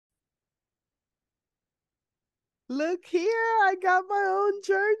Look here, I got my own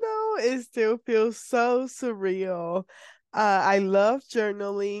journal. It still feels so surreal. I love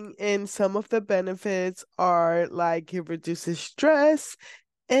journaling, and some of the benefits are like it reduces stress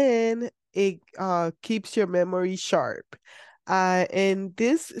and it keeps your memory sharp. And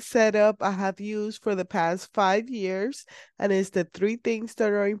this setup I have used for the past 5 years, and it's the three things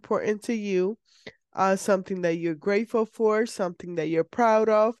that are important to you, something that you're grateful for, something that you're proud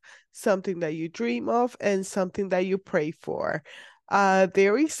of, something that you dream of, and something that you pray for.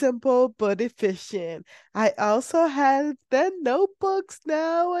 Very simple but efficient. I also have the notebooks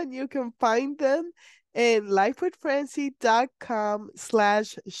now, and you can find them in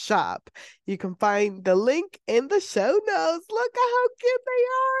lifewithfrancie.com/shop. You can find the link in the show notes. Look at how cute they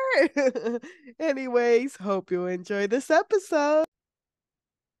are. Anyways, hope you enjoy this episode.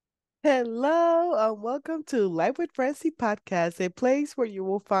 Hello, and welcome to Life with Francie podcast, a place where you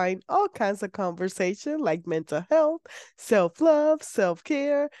will find all kinds of conversation like mental health, self-love,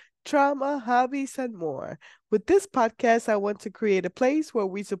 self-care, trauma, hobbies, and more. With this podcast, I want to create a place where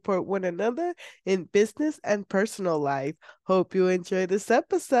we support one another in business and personal life. Hope you enjoy this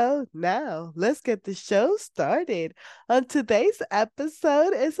episode. Now, let's get the show started. On today's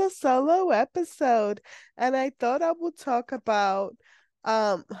episode is a solo episode, and I thought I would talk about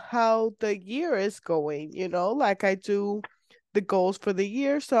how the year is going, like I do the goals for the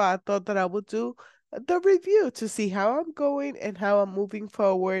year. So I thought that I would do the review to see how I'm going and how I'm moving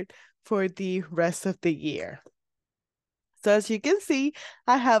forward for the rest of the year. So as you can see,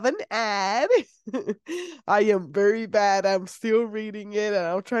 I have an ad. I am very bad. I'm still reading it and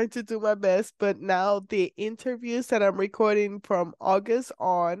I'm trying to do my best. But now the interviews that I'm recording from August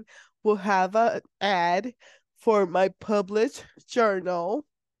on will have an ad for my published journal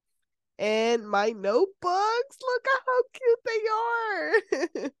and my notebooks. Look at how cute they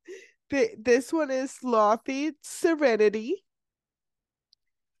are. This one is Slothy Serenity,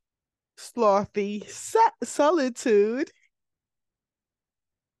 Slothy Solitude,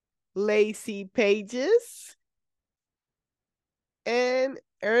 Lacy Pages, and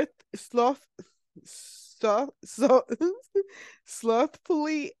Earth so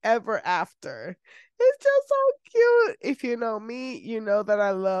Slothfully Ever After. It's just so cute. If you know me, you know that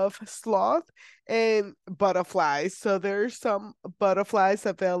I love sloth and butterflies. So there's some butterflies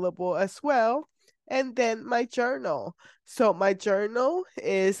available as well. And then my journal. So my journal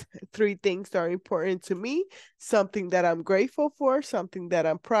is three things that are important to me, something that I'm grateful for, something that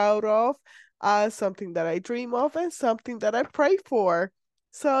I'm proud of, something that I dream of, and something that I pray for.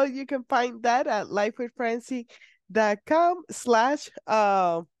 So you can find that at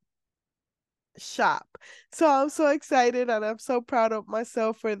lifewithfrancie.com/shop. So I'm so excited and I'm so proud of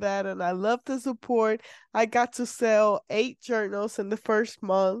myself for that. And I love the support. I got to sell 8 journals in the first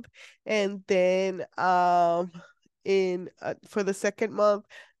month. And then in for the second month,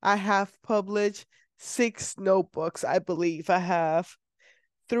 I have published 6 notebooks, I believe. I have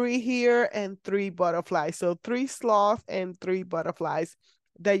 3 here and 3 butterflies. So 3 sloth and 3 butterflies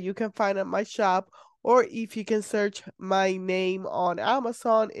that you can find at my shop. Or if you can search my name on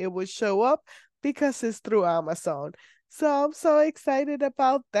Amazon, it will show up because it's through Amazon. So I'm so excited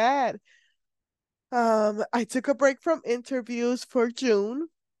about that. I took a break from interviews for June,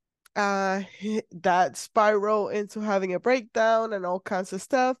 uh that spiral into having a breakdown and all kinds of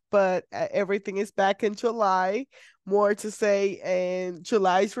stuff, but everything is back in July. More to say in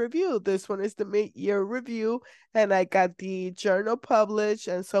July's review. This one is the mid-year review, and I got the journal published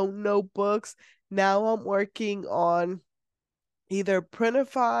and some notebooks. Now I'm working on either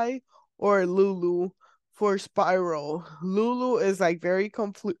Printify or Lulu for Spiral. Lulu is like very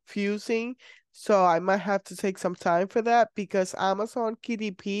confusing, so I might have to take some time for that because Amazon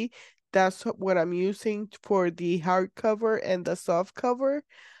KDP, that's what I'm using for the hardcover and the soft cover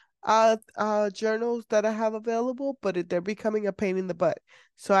journals that I have available, but they're becoming a pain in the butt.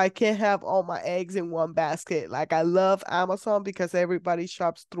 So I can't have all my eggs in one basket. Like I love Amazon because everybody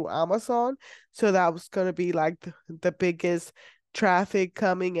shops through Amazon. So that was gonna be like the biggest traffic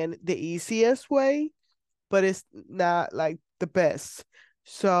coming and the easiest way, but it's not like the best.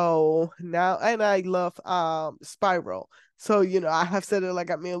 So now, and I love Spiral. So, I have said it like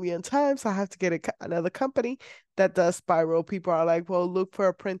a million times. I have to get another company that does Spiral. People are like, well, look for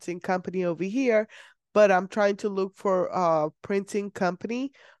a printing company over here. But I'm trying to look for a printing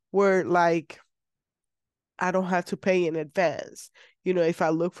company where like I don't have to pay in advance. If I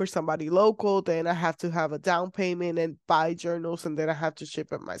look for somebody local, then I have to have a down payment and buy journals and then I have to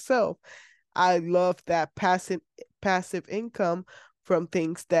ship it myself. I love that passive income from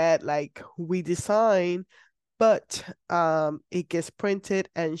things that like we design, but it gets printed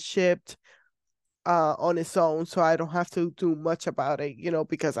and shipped on its own, so I don't have to do much about it,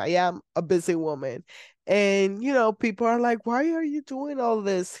 because I am a busy woman. And people are like, why are you doing all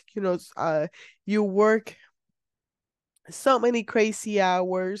this? You work so many crazy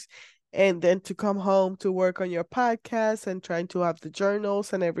hours, and then to come home to work on your podcast and trying to have the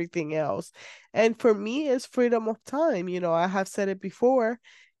journals and everything else. And for me, it's freedom of time. I have said it before,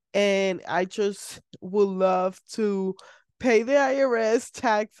 and I just would love to pay the IRS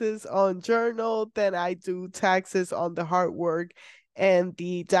taxes on journal than I do taxes on the hard work and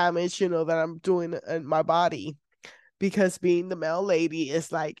the damage, that I'm doing in my body. Because being the mail lady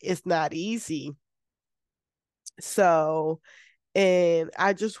is like, it's not easy. So, and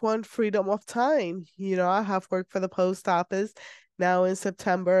I just want freedom of time. I have worked for the post office. Now in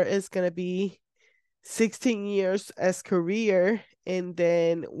September, it's going to be 16 years as career, and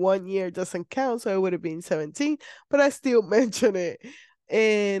then 1 year doesn't count, so it would have been 17, but I still mention it.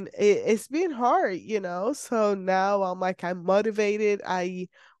 And it's been hard, so now I'm motivated. I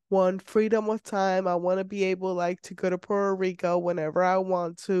want freedom of time. I want to be able like to go to Puerto Rico whenever I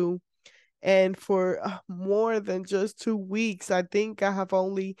want to, and for more than just 2 weeks. I think I have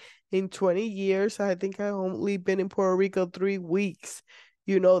only, in 20 years, I think I only been in Puerto Rico 3 weeks.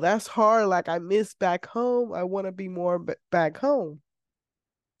 That's hard. Like, I miss back home. I want to be more back home.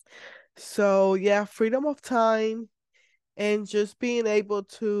 So yeah, freedom of time, and just being able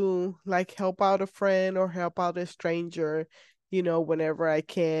to like help out a friend or help out a stranger, whenever I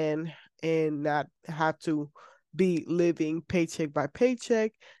can, and not have to be living paycheck by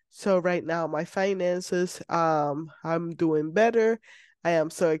paycheck. So right now my finances, I'm doing better. I am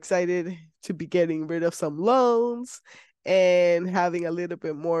so excited to be getting rid of some loans and having a little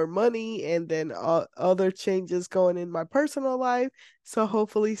bit more money, and then other changes going in my personal life. So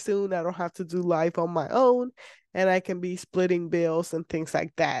hopefully soon I don't have to do life on my own, and I can be splitting bills and things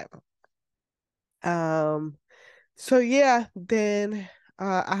like that. Um, so yeah, then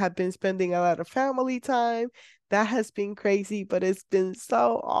I have been spending a lot of family time. That has been crazy, but it's been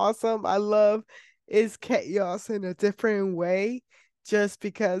so awesome. I love it's chaos in a different way, just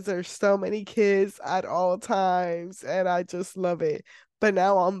because there's so many kids at all times, and I just love it. But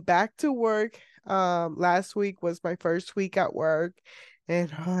now I'm back to work. Last week was my first week at work,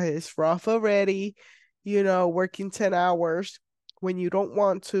 and it's rough already, working 10 hours when you don't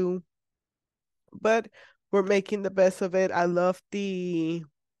want to, but we're making the best of it. I love the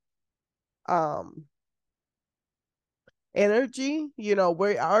um energy.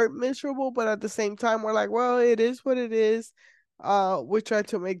 We are miserable, but at the same time we're like, well, it is what it is. We're trying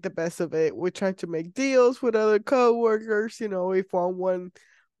to make the best of it. We're trying to make deals with other coworkers, if one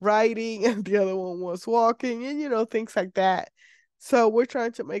riding and the other one was walking, and things like that. So we're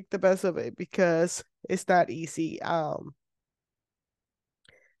trying to make the best of it because it's not easy. Being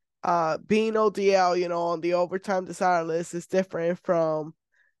ODL, on the overtime desired list is different from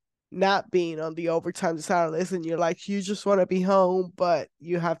not being on the overtime desired list, and you're like, you just want to be home, but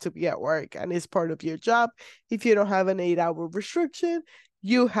you have to be at work, and it's part of your job. If you don't have an 8-hour restriction,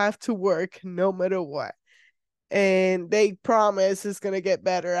 you have to work no matter what. And they promise it's going to get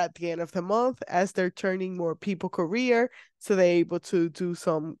better at the end of the month as they're turning more people career, so they're able to do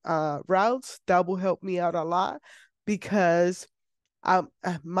some routes that will help me out a lot, because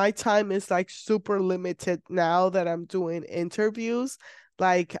my time is like super limited now that I'm doing interviews.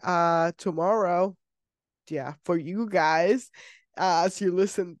 Like tomorrow, yeah, for you guys, as you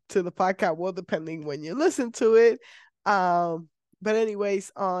listen to the podcast, well, depending when you listen to it. But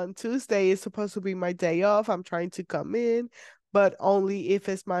anyways, on Tuesday is supposed to be my day off. I'm trying to come in, but only if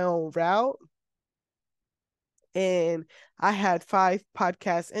it's my own route. And I had 5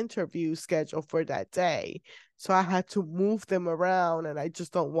 podcast interviews scheduled for that day. So I had to move them around, and I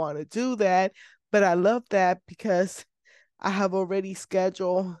just don't want to do that. But I love that because I have already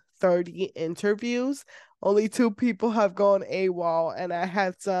scheduled 30 interviews. Only 2 people have gone AWOL, and I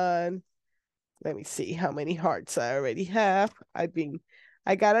have done, let me see how many hearts I already have. I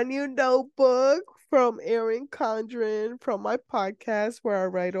got a new notebook from Erin Condren from my podcast where I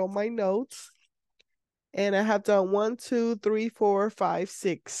write all my notes. And I have done 1, 2, 3, 4, 5,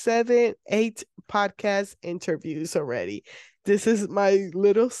 6, 7, 8 podcast interviews already. This is my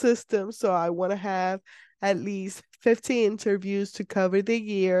little system. So I want to have at least 50 interviews to cover the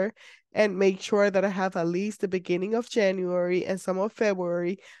year, and make sure that I have at least the beginning of January and some of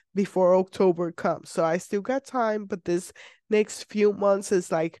February before October comes. So I still got time, but this next few months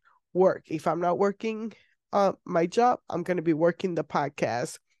is like work. If I'm not working my job, I'm going to be working the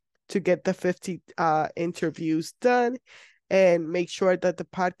podcast to get the 50 interviews done and make sure that the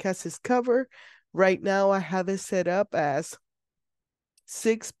podcast is covered. Right now, I have it set up as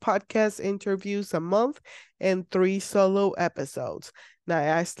 6 podcast interviews a month and 3 solo episodes.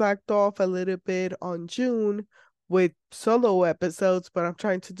 Now, I slacked off a little bit on June with solo episodes, but I'm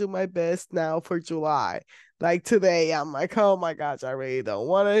trying to do my best now for July. Like today, I'm like, oh my gosh, I really don't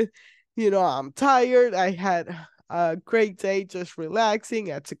want to. I'm tired. I had a great day just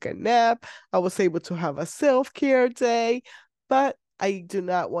relaxing. I took a nap. I was able to have a self care day, but I do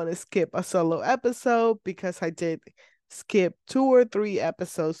not want to skip a solo episode because I did skip 2 or 3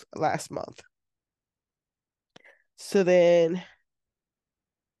 episodes last month. So then,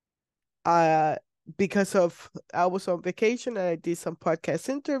 uh, because of I was on vacation and I did some podcast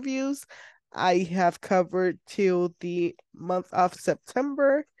interviews, I have covered till the month of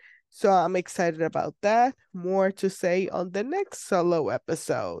September. So I'm excited about that. More to say on the next solo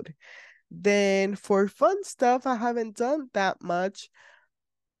episode. Then for fun stuff, I haven't done that much.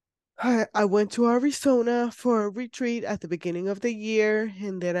 I went to Arizona for a retreat at the beginning of the year,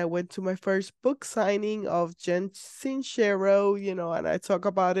 and then I went to my first book signing of Jen Sincero, and I talk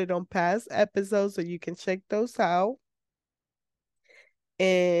about it on past episodes, so you can check those out.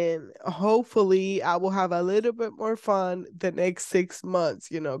 And hopefully, I will have a little bit more fun the next 6 months,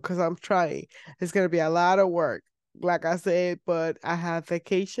 because I'm trying. It's going to be a lot of work, like I said, but I have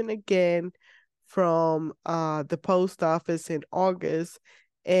vacation again from the post office in August,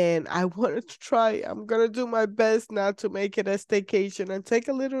 and I wanted to try. I'm gonna do my best not to make it a staycation and take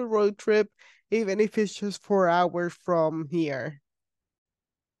a little road trip, even if it's just 4 hours from here.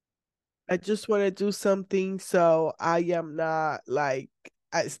 I just want to do something so I am not like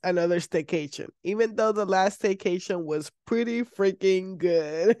another staycation, even though the last staycation was pretty freaking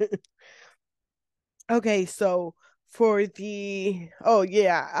good. Okay, so for the oh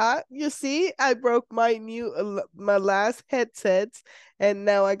yeah, you see, I broke my last headsets, and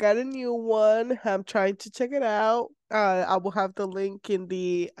now I got a new one. I'm trying to check it out. I will have the link in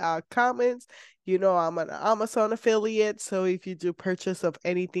the comments. I'm an Amazon affiliate, so if you do purchase of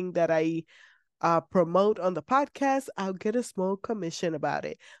anything that I promote on the podcast, I'll get a small commission about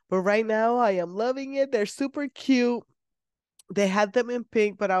it. But right now, I am loving it. They're super cute. They had them in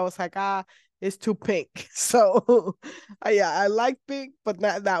pink, but I was like, it's too pink. So, yeah, I like pink, but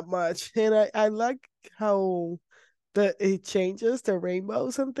not that much. And I like how it changes the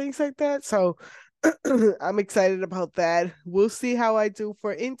rainbows and things like that. So, I'm excited about that. We'll see how I do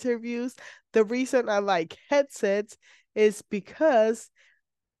for interviews. The reason I like headsets is because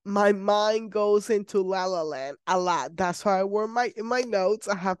my mind goes into La La Land a lot. That's why I wore my notes.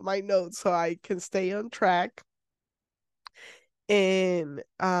 I have my notes so I can stay on track. And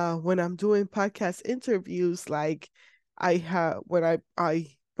when I'm doing podcast interviews, like I have when I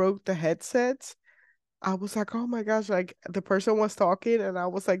broke the headsets, I was like, oh my gosh, like the person was talking and I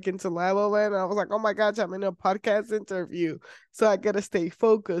was like into La La Land. And I was like, oh my gosh, I'm in a podcast interview. So I gotta stay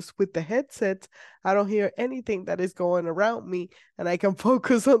focused with the headsets. I don't hear anything that is going around me and I can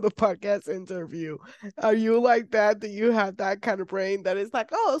focus on the podcast interview. Are you like that? Do you have that kind of brain that is like,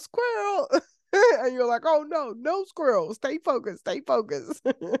 oh, squirrel? And you're like, oh no, no squirrel. Stay focused, stay focused.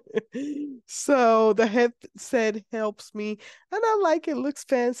 So the headset helps me and I like it. Looks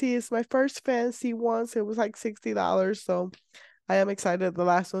fancy. It's my first fancy ones. It was like $60. So I am excited. The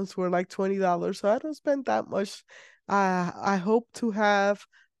last ones were like $20. So I don't spend that much. I hope to have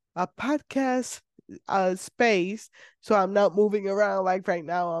a podcast space. So I'm not moving around like right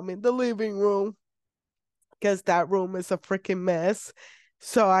now. I'm in the living room because that room is a freaking mess.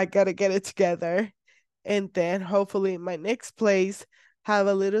 So I gotta get it together. And then hopefully in my next place have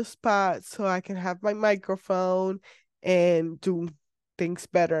a little spot so I can have my microphone and do things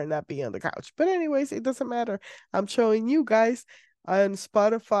better and not be on the couch. But anyways, it doesn't matter. I'm showing you guys on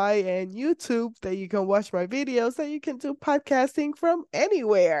Spotify and YouTube that you can watch my videos, that you can do podcasting from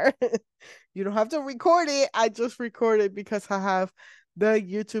anywhere. You don't have to record it. I just record it because I have the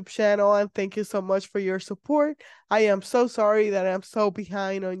YouTube channel, and thank you so much for your support. I am so sorry that I'm so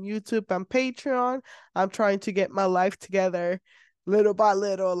behind on YouTube and Patreon. I'm trying to get my life together little by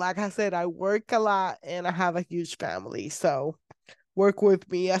little. Like I said, I work a lot and I have a huge family. So work with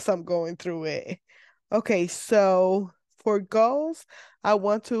me as I'm going through it. Okay, so for goals, I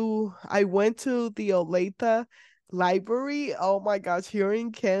went to the Olathe library. Oh my gosh, here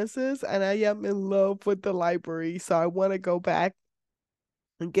in Kansas, and I am in love with the library. So I want to go back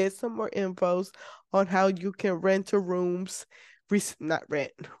and get some more infos on how you can rent a rooms, not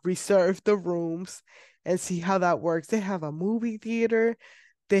rent, reserve the rooms and see how that works. They have a movie theater.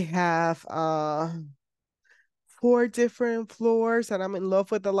 They have 4 different floors, and I'm in love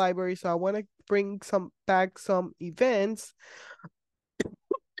with the library, so I want to bring some events.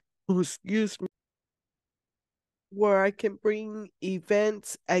 Excuse me. where I can bring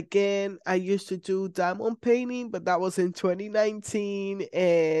events again. I used to do diamond painting, but that was in 2019.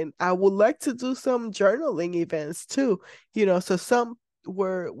 And I would like to do some journaling events too, so some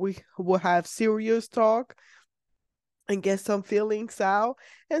where we will have serious talk and get some feelings out,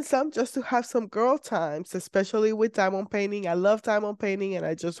 and some just to have some girl times, especially with diamond painting. I love diamond painting and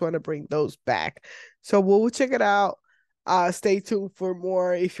I just want to bring those back. So we'll check it out. Stay tuned for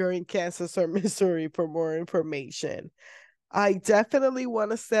more if you're in Kansas or Missouri for more information. I definitely want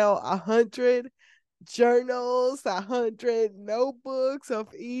to sell 100 journals, 100 notebooks of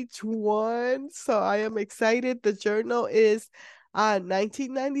each one. So I am excited. The journal is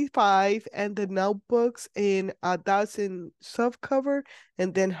 1995, and the notebooks in that's in soft cover,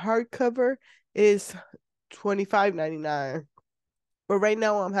 and then hardcover is 25.99. But right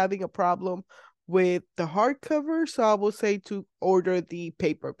now I'm having a problem with the hardcover, so I will say to order the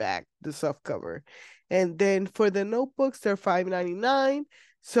paperback, the soft cover. And then for the notebooks, they're 5.99.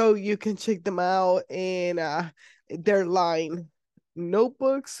 So you can check them out in their line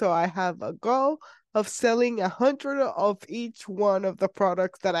notebooks. So I have a goal of selling 100 of each one of the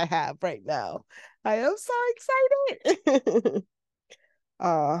products that I have right now. I am so excited.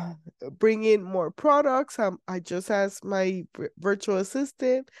 uh Bring in more products. I just asked my virtual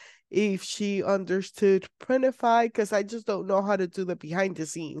assistant if she understood Printify, because I just don't know how to do the behind the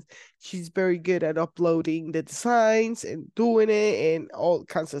scenes. She's very good at uploading the designs and doing it and all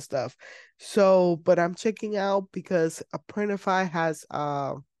kinds of stuff. So, but I'm checking out because a Printify has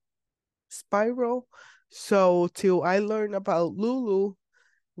Spiral. So till I learn about Lulu,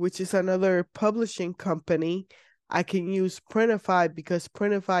 which is another publishing company, I can use Printify because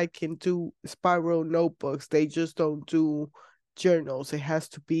Printify can do spiral notebooks. They just don't do journals. It has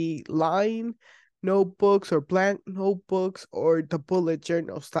to be line notebooks or blank notebooks or the bullet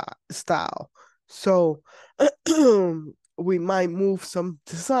journal style. So we might move some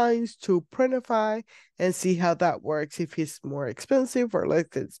designs to Printify and see how that works, if it's more expensive or less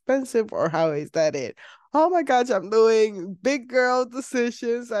expensive, or how is that it. Oh my gosh, I'm doing big girl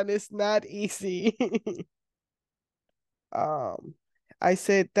decisions and it's not easy. um, I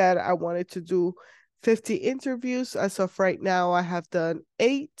said that I wanted to do 50 interviews. As of right now, I have done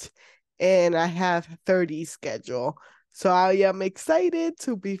 8 and I have 30 scheduled. So I am excited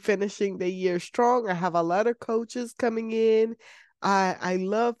to be finishing the year strong. I have a lot of coaches coming in. I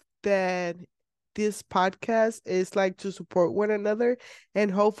love that this podcast is like to support one another, and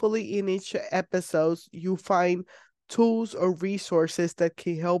hopefully in each episodes you find tools or resources that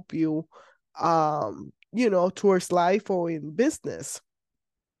can help you towards life or in business.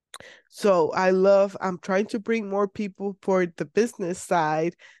 So I'm trying to bring more people for the business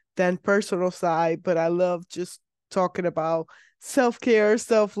side than personal side, but I love just talking about self-care,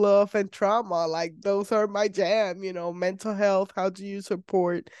 self-love, and trauma. Like those are my jam, mental health. How do you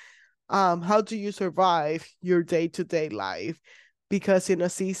support how do you survive your day-to-day life? Because in a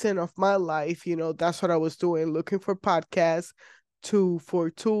season of my life, that's what I was doing, looking for podcasts for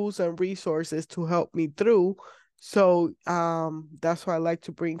tools and resources to help me through. So that's why I like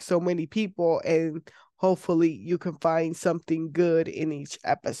to bring so many people, and hopefully you can find something good in each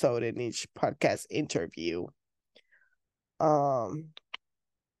episode, in each podcast interview. um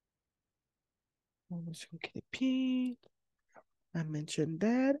I mentioned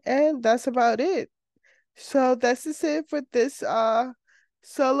that, and that's about it. So this is it for this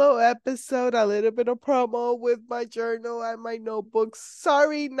solo episode. A little bit of promo with my journal and my notebooks.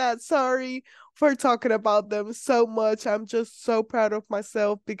 Sorry, not sorry for talking about them so much. I'm just so proud of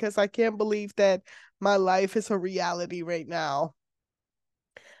myself because I can't believe that my life is a reality right now.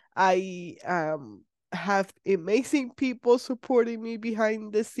 I have amazing people supporting me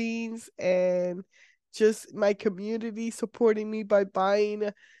behind the scenes, and just my community supporting me by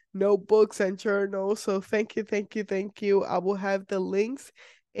buying notebooks and journals. So thank you, thank you, thank you. I will have the links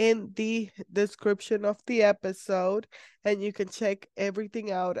in the description of the episode, and you can check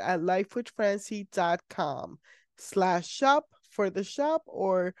everything out at lifewithfrancie.com/shop for the shop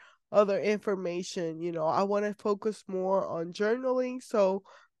or other information. I want to focus more on journaling, so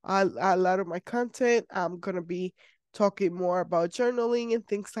a lot of my content, I'm gonna be talking more about journaling and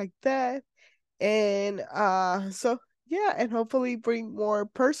things like that. And so yeah, and hopefully bring more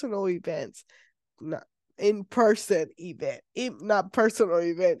personal events, not in person event, not personal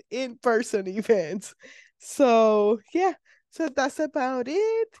event, in person events. So yeah, so that's about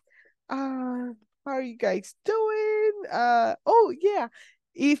it. How are you guys doing? Oh yeah,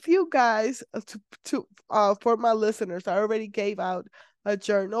 if you guys to for my listeners, I already gave out a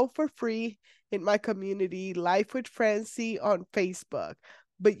journal for free in my community, Life with Francie on Facebook.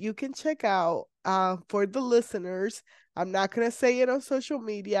 But you can check out for the listeners. I'm not going to say it on social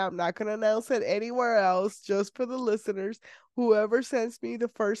media. I'm not going to announce it anywhere else, just for the listeners. Whoever sends me the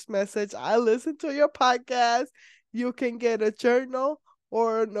first message, I listen to your podcast, you can get a journal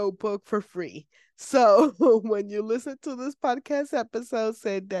or a notebook for free. So when you listen to this podcast episode,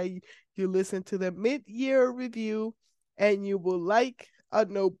 say that you listen to the mid-year review and you will like a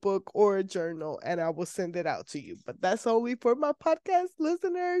notebook or a journal, and I will send it out to you. But that's only for my podcast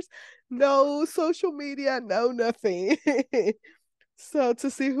listeners. No social media, no nothing. So to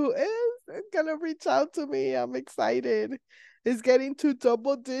see who is gonna reach out to me, I'm excited. It's getting to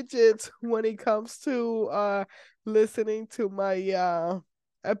double digits when it comes to listening to my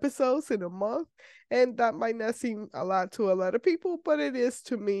episodes in a month. And that might not seem a lot to a lot of people, but it is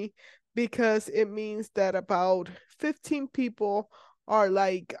to me, because it means that about 15 people are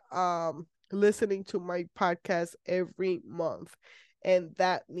like listening to my podcast every month, and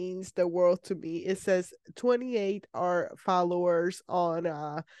that means the world to me. It says 28 are followers on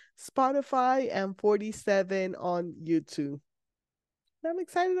Spotify and 47 on YouTube. I'm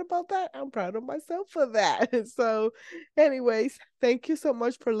excited about that. I'm proud of myself for that. So, anyways, thank you so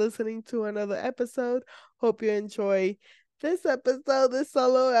much for listening to another episode. Hope you enjoy this episode, this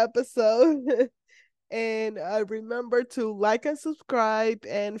solo episode. And remember to like and subscribe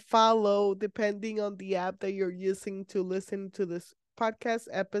and follow, depending on the app that you're using to listen to this podcast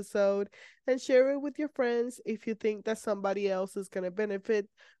episode, and share it with your friends if you think that somebody else is going to benefit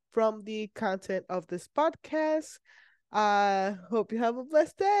from the content of this podcast. I hope you have a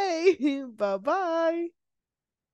blessed day. Bye bye.